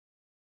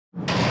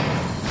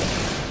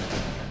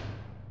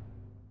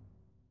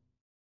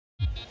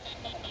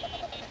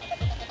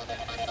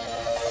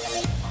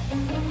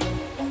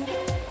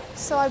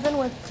So I've been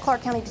with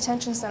Clark County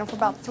Detention Center for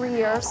about 3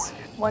 years.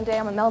 One day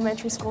I'm an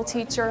elementary school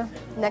teacher.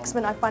 Next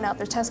minute I find out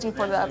they're testing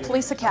for the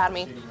police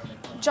academy.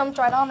 Jumped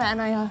right on that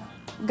and I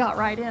got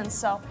right in.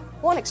 So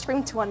one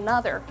extreme to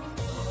another.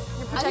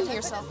 You're protecting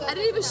yourself. I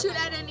didn't even shoot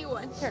at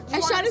anyone. Here, I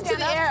shot into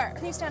the air.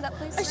 Can you stand up,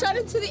 please? I shot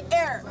into the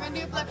air. We're gonna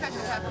do a blood pressure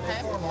check,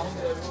 okay?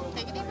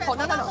 Take a deep breath. Oh,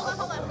 no.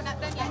 Hold on. We're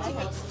not done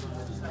yet.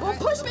 Well,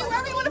 push me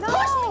wherever you want to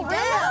push me,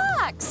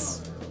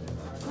 relax.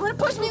 You want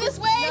to push me this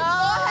way? No, Go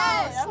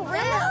ahead.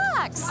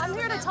 relax. I'm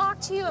here to talk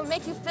to you and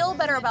make you feel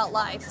better about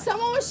life.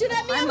 Someone would shoot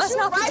at me, I I'm must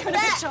shooting not be right doing a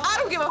good back. job. I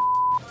don't give a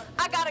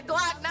I got a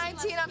Glock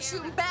 19, I'm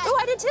shooting back. Oh,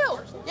 I did too.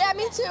 Yeah,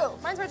 me too.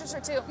 Mine's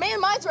registered too.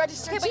 Mine's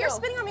registered Okay, too. but you're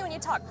spitting on me when you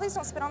talk. Please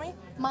don't spit on me.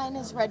 Mine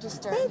is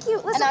registered. Thank you.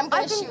 Listen, and I'm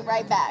gonna shoot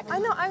right back. I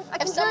know. I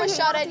can If someone hear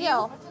shot you, at you,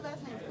 yell.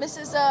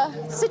 Mrs.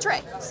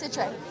 Citre.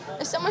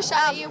 If someone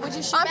shot at you, would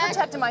you shoot I'm back?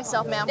 protecting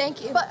myself, ma'am.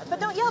 Thank you. But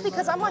don't yell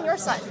because I'm on your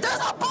side. There's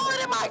a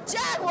bullet in my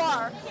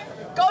Jaguar.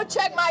 Go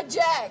check my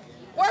Jag.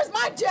 Where's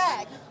my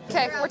Jag?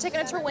 Okay, we're taking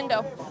it to a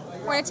window.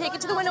 We're gonna take it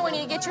to the window. We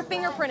need to get your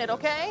fingerprinted,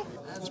 okay?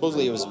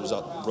 Supposedly it was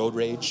road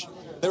rage.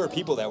 There were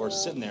people that were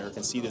sitting there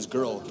and see this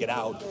girl get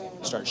out,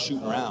 start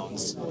shooting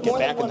rounds, get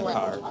back in the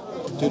car.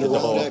 Did a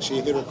round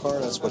actually hit her car?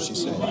 That's what she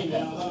said.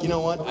 You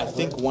know what? I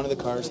think one of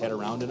the cars had a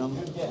round in them,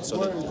 so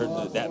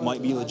that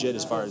might be legit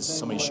as far as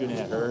somebody shooting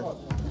at her.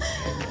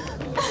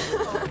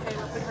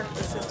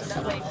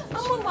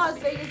 I'm on Las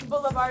Vegas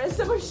Boulevard and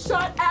someone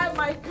shot at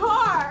my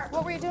car.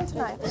 What were you doing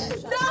tonight?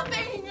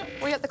 Nothing.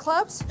 Were you at the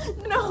clubs?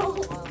 No.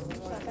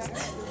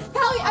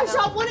 Kelly, I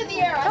shot one in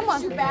the air. Come I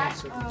on. didn't shoot back.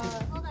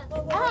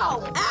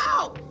 Ow!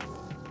 Ow!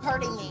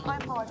 Hurting me. I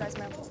apologize,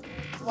 ma'am.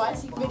 Why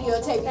is he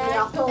videotaping me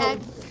off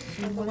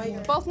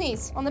home? Both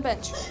knees on the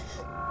bench.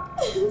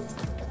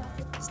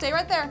 Stay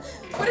right there.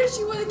 What if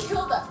she would have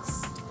killed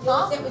us?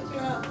 Huh?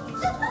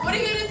 What are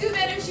you gonna do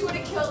then if she would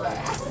have killed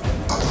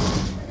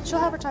us? She'll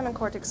have her time in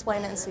court to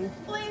explain it and see,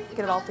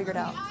 get it all figured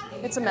out.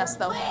 It's a mess,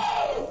 though.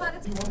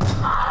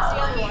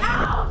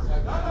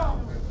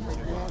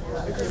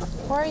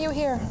 Why are you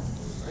here?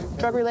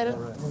 Drug related?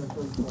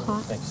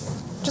 Pot.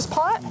 Just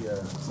pot?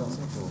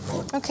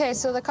 Okay,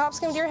 so the cops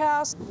came to your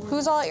house.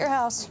 Who's all at your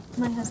house?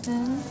 My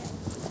husband.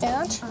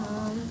 And?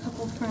 A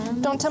couple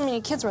friends. Don't tell me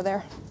any kids were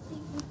there.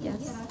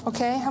 Yes.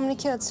 Okay, how many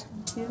kids?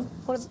 2.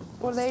 What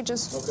are the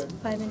ages?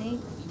 5 and 8.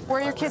 Where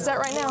are your kids at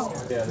right now?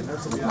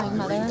 My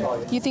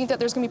mother. You think that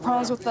there's gonna be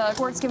problems with the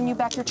courts giving you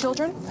back your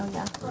children? Oh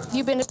yeah.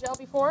 You been to jail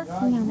before?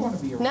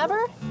 Never.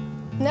 Never?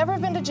 Never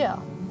been to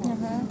jail?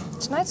 Never.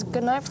 Tonight's a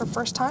good night for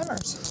first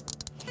timers.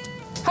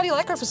 How do you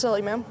like our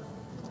facility, ma'am?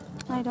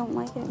 I don't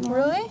like it. No.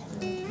 Really?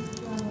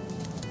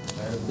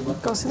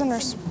 Go see the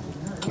nurse.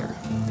 Here.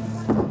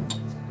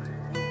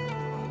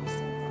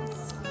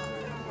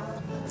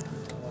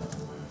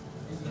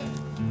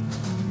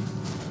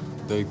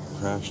 They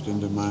crashed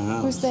into my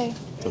house. Who's they?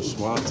 The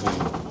SWAT team.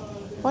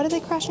 Why did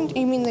they crash into?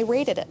 You mean they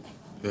raided it?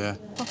 Yeah.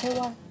 Okay,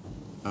 why?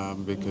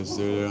 Because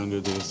they're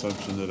under the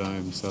assumption that I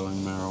am selling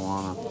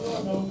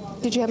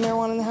marijuana. Did you have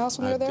marijuana in the house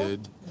when you I were there?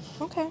 did.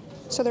 Okay.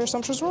 So their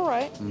assumptions were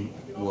right.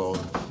 Well,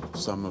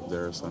 some of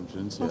their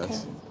assumptions, yes. Okay.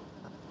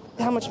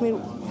 How much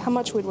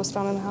weed was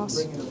found in the house?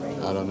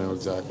 I don't know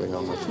exactly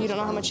how much. You don't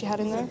know how much you had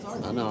in there?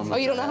 I know how much. Oh,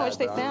 you don't know how I much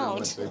they had, but I don't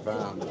know how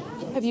found? much they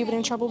found. Have you been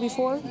in trouble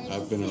before?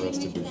 I've been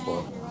arrested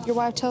before. Your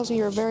wife tells me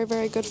you're a very,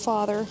 very good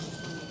father,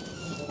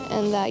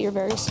 and that you're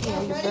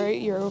very,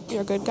 you're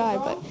a good guy.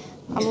 But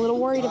I'm a little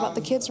worried about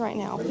the kids right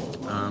now.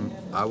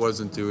 I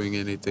wasn't doing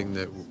anything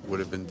that would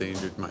have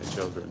endangered my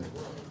children.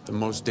 The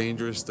most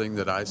dangerous thing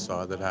that I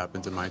saw that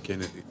happened to my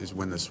kid is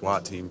when the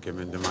SWAT team came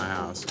into my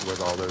house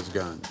with all those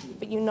guns.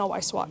 But you know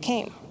why SWAT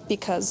came,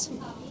 because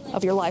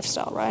of your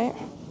lifestyle, right?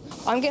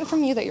 I'm getting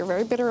from you that you're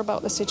very bitter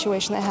about the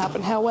situation that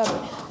happened.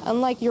 However,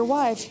 unlike your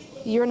wife,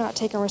 you're not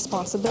taking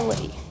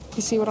responsibility.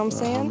 You see what I'm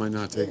saying? How am I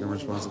not taking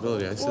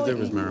responsibility? I said there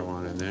was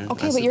marijuana in there.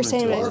 Okay, but you're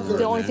saying that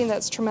the only thing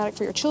that's traumatic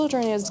for your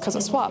children is because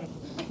of SWAT.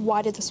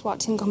 Why did the SWAT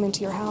team come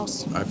into your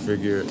house? I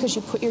figure because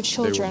you put your they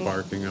children. were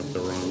barking up the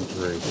wrong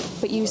tree.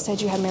 But you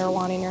said you had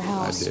marijuana in your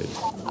house. I did.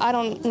 I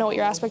don't know what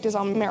your aspect is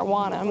on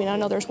marijuana. I mean, I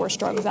know there's worse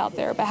drugs out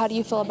there, but how do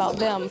you feel about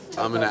them?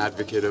 I'm an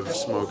advocate of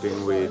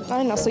smoking weed.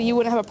 I know, so you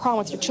wouldn't have a problem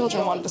with your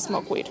children wanting to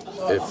smoke weed?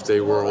 If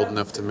they were old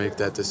enough to make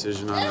that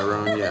decision on their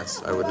own,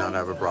 yes, I would not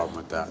have a problem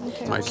with that.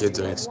 Okay. My kids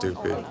ain't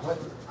stupid.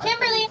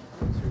 Kimberly!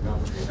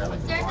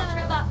 Stairs on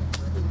the roof up.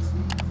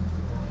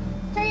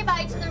 Turn your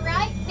body to the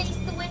right, face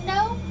the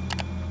window.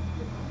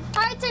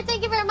 All right, sir,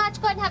 thank you very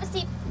much. Go ahead and have a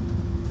seat.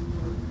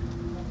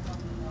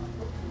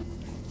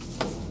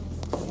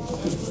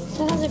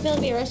 So how's it feel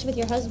to be arrested with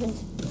your husband?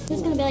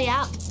 Who's gonna bail you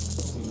out?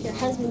 Your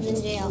husband's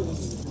in jail.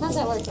 How's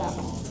that work out?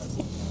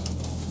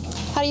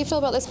 How do you feel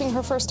about this being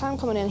her first time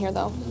coming in here,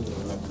 though?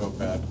 I feel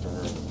bad for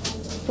her.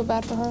 Feel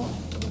bad for her?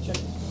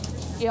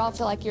 You all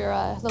feel like you're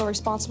a little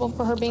responsible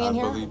for her being in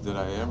here? I believe that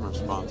I am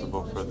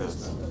responsible for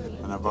this,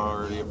 and I've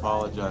already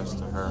apologized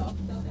to her.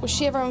 Was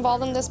she ever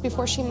involved in this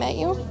before she met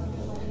you?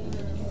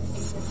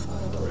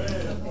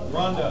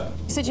 You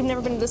said you've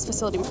never been to this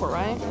facility before,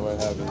 right? No, I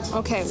haven't.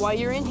 Okay, while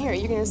you're in here,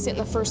 you're gonna sit in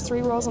the first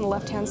 3 rows on the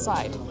left-hand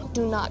side.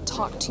 Do not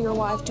talk to your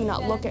wife, do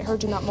not look at her,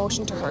 do not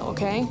motion to her,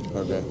 okay?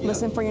 Okay.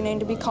 Listen for your name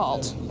to be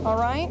called, all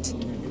right?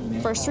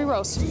 First 3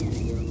 rows.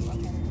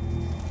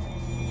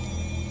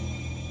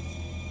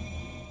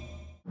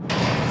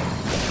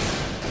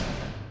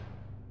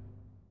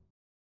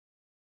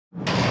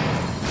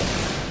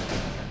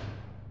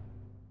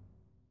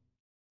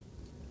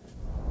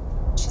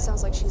 She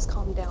sounds like she's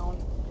calmed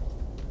down.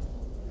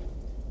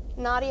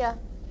 Nadia,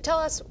 tell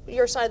us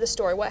your side of the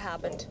story. What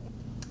happened?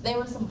 There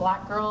were some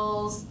black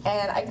girls,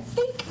 and I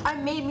think I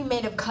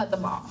may have cut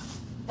them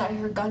off. Now I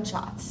heard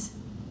gunshots.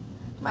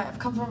 Might have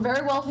come from a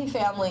very wealthy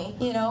family.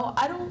 You know,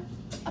 I don't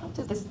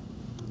do this.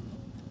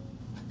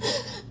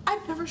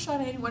 I've never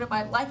shot anyone in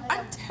my life.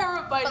 I'm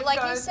terrified But of like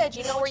guns. you said,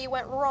 you know where you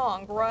went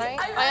wrong, right?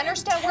 I I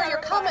understand where you're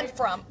coming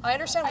from. I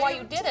understand why I you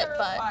am did it,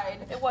 but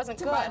terrified it wasn't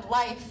to good. my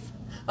life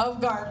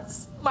of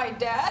guns. My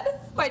dad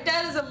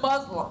is a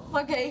Muslim.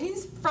 Okay,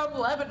 he's from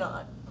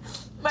Lebanon.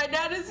 My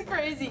dad is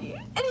crazy,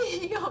 and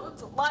he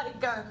owns a lot of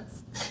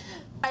guns.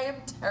 I am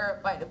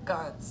terrified of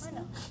guns. I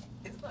know.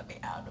 Please let me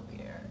out of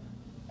here.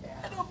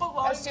 I don't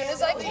belong As soon here.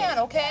 as I can,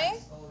 okay?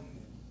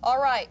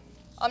 All right.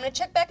 I'm gonna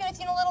check back in with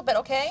you in a little bit,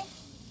 okay?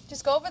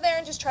 Just go over there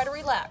and just try to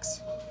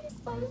relax.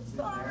 I'm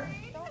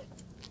sorry.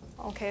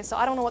 Okay, so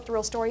I don't know what the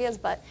real story is,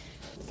 but,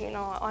 you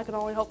know, I can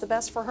only hope the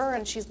best for her,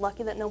 and she's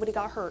lucky that nobody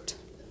got hurt.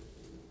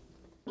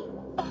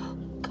 Oh,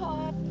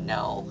 God,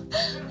 no.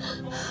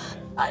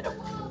 I don't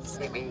want to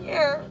see me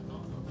here.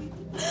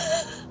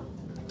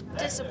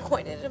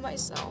 Disappointed in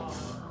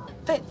myself.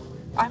 But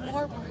I'm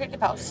more worried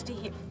about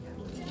Steve.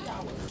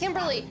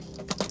 Kimberly,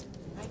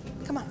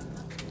 come on.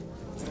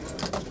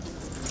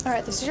 All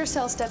right, this is your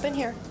cell. Step in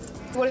here.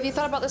 What have you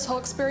thought about this whole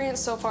experience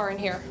so far in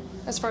here,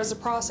 as far as the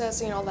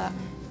processing and all that?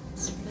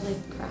 It's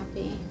really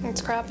crappy.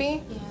 It's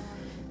crappy? Yeah.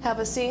 Have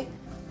a seat.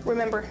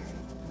 Remember,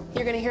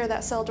 you're gonna hear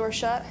that cell door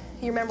shut.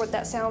 You remember what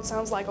that sound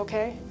sounds like,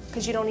 okay?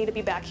 Because you don't need to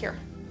be back here.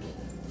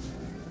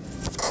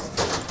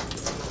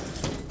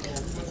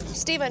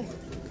 Steven,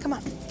 come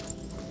on.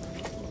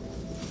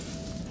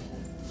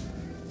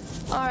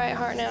 All right,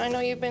 Hartnett, I know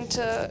you've been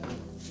to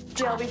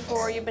jail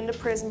before, you've been to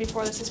prison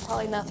before. This is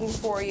probably nothing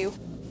for you.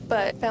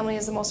 But family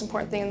is the most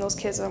important thing, and those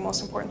kids are the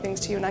most important things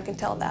to you, and I can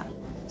tell that.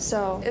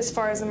 So as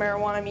far as the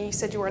marijuana, I mean, you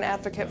said you were an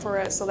advocate for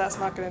it, so that's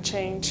not going to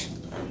change.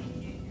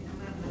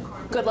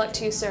 Good luck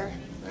to you, sir.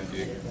 Thank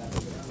you.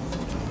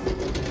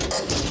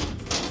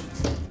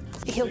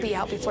 He'll be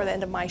out before the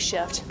end of my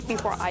shift,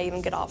 before I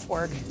even get off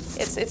work.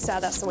 It's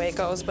sad that's the way it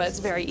goes, but it's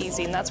very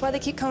easy, and that's why they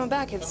keep coming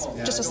back. It's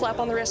just a slap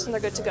on the wrist and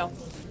they're good to go.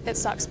 It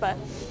sucks, but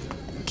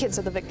kids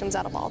are the victims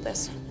out of all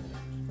this.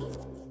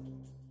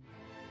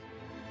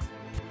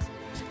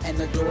 And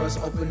the doors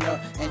open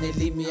up and they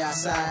leave me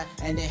outside,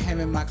 and they hand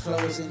me my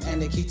clothes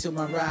and the key to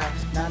my ride.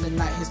 Now the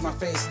night hits my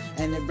face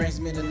and it brings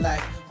me to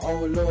life.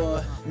 Oh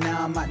Lord,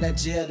 now I'm out that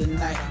jail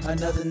tonight.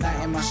 Another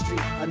night in my street,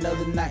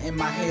 another night in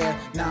my hair.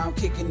 Now I'm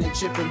kicking and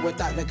tripping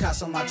without the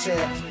cops on my chair.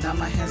 Now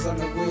my hands on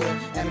the wheel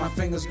and my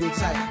fingers grew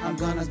tight. I'm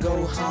gonna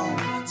go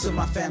home to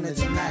my family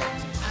tonight.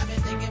 I've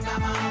been thinking about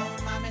my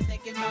home, I've been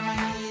thinking about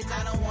my kids.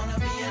 I don't